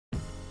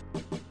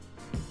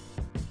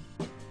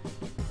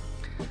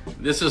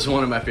This is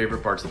one of my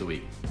favorite parts of the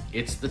week.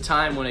 It's the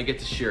time when I get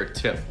to share a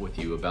tip with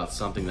you about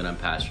something that I'm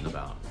passionate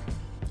about,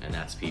 and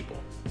that's people.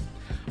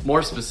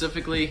 More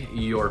specifically,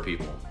 your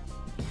people.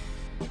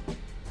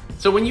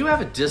 So when you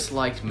have a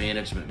disliked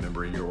management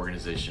member in your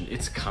organization,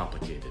 it's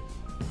complicated.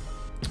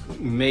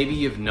 Maybe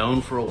you've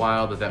known for a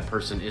while that that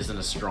person isn't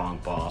a strong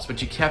boss,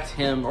 but you kept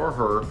him or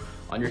her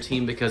on your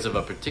team because of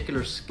a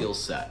particular skill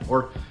set.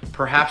 Or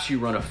perhaps you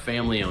run a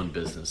family-owned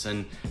business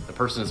and the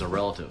person is a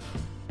relative.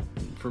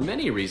 For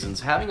many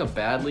reasons, having a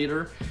bad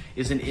leader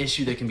is an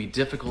issue that can be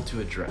difficult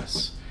to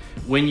address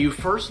when you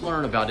first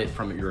learn about it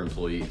from your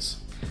employees.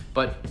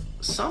 But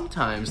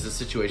sometimes the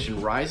situation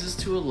rises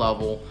to a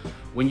level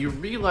when you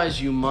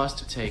realize you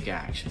must take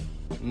action,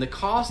 and the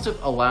cost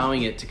of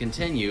allowing it to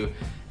continue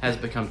has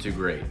become too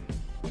great.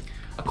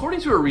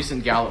 According to a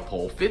recent Gallup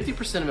poll,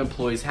 50% of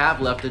employees have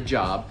left a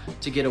job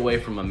to get away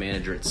from a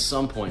manager at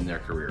some point in their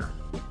career.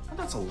 Now,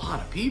 that's a lot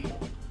of people.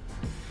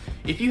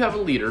 If you have a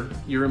leader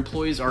your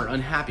employees are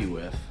unhappy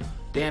with,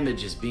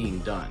 damage is being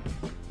done.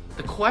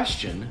 The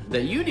question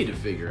that you need to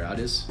figure out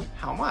is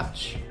how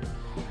much?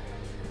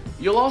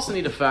 You'll also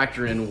need to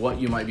factor in what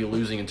you might be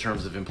losing in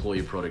terms of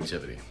employee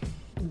productivity.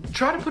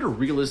 Try to put a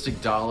realistic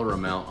dollar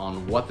amount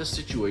on what the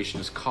situation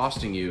is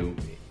costing you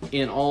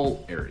in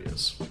all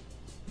areas.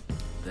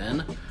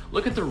 Then,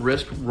 look at the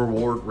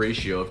risk-reward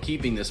ratio of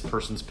keeping this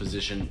person's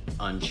position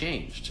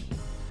unchanged.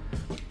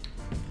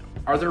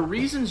 Are there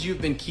reasons you've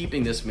been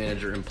keeping this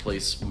manager in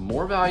place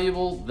more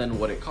valuable than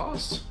what it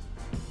costs?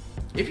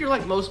 If you're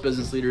like most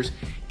business leaders,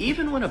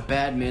 even when a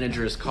bad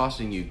manager is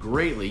costing you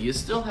greatly, you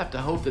still have to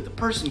hope that the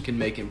person can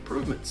make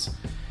improvements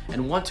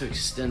and want to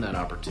extend that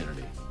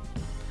opportunity.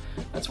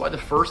 That's why the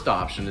first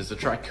option is to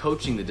try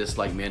coaching the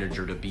disliked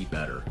manager to be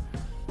better.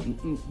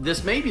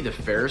 This may be the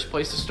fairest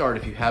place to start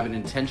if you haven't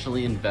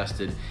intentionally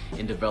invested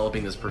in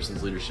developing this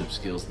person's leadership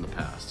skills in the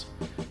past.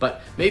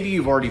 But maybe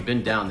you've already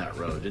been down that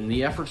road and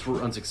the efforts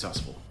were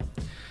unsuccessful.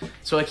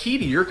 So a key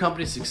to your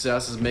company's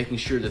success is making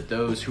sure that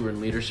those who are in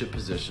leadership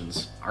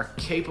positions are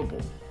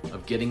capable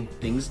of getting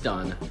things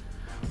done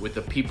with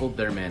the people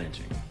they're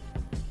managing.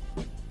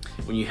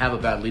 When you have a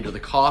bad leader, the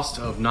cost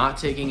of not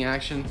taking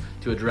action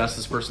to address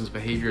this person's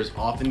behavior is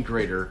often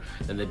greater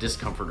than the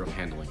discomfort of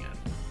handling it.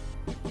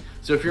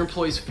 So if your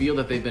employees feel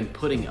that they've been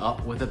putting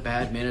up with a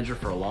bad manager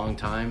for a long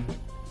time,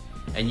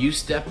 and you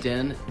stepped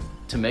in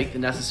to make the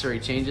necessary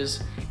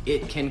changes,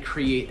 it can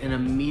create an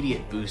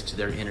immediate boost to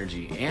their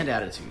energy and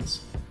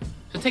attitudes.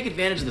 So take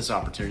advantage of this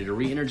opportunity to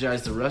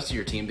re-energize the rest of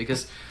your team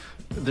because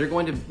they're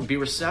going to be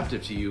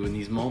receptive to you in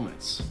these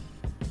moments.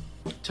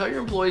 Tell your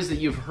employees that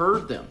you've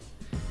heard them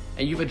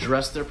and you've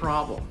addressed their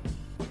problem.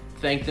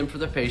 Thank them for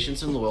their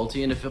patience and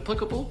loyalty, and if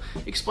applicable,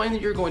 explain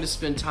that you're going to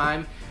spend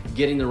time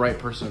getting the right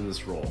person in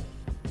this role.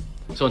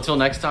 So until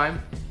next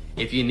time,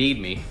 if you need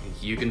me,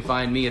 you can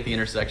find me at the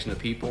intersection of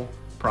people,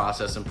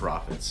 process, and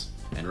profits.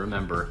 And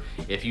remember,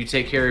 if you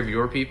take care of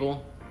your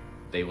people,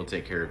 they will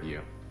take care of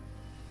you.